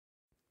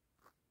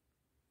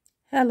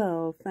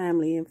Hello,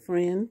 family and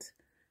friends.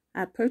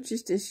 I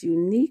purchased this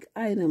unique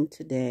item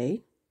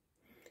today,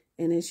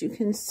 and as you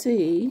can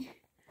see,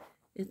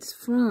 it's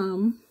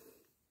from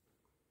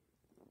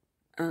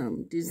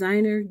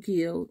Designer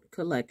Guild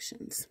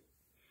Collections.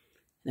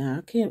 Now,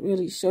 I can't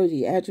really show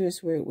the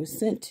address where it was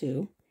sent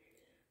to,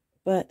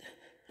 but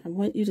I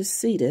want you to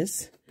see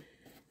this,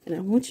 and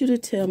I want you to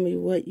tell me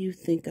what you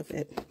think of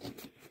it.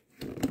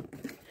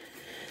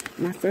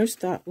 My first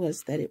thought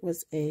was that it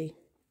was a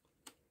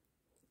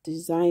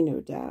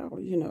designer doll,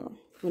 you know,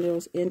 one of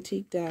those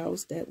antique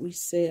dolls that we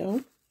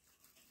sell.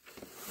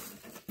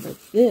 But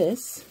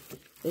this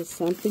is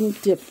something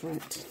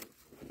different.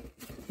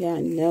 Yeah,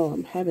 I know.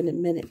 I'm having a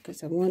minute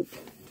because I want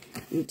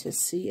you to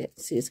see it.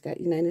 See, it's got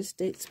United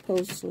States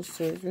Postal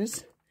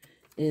Service.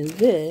 And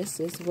this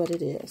is what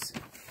it is.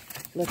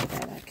 Look at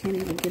that. I can't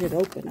even get it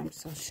open. I'm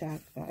so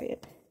shocked by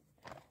it.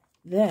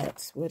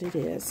 That's what it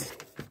is.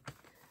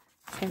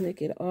 I'm trying to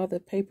get all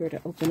the paper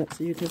to open up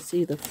so you can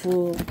see the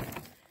full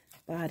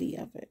body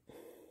of it.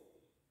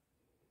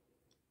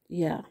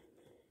 Yeah.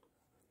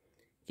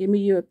 Give me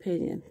your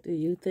opinion. Do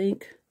you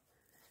think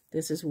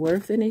this is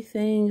worth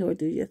anything, or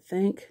do you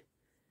think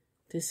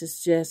this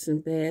is just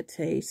in bad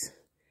taste?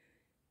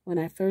 When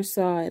I first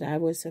saw it, I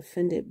was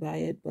offended by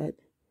it, but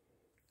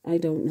I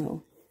don't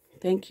know.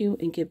 Thank you,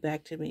 and get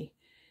back to me.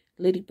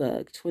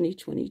 Ladybug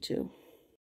 2022.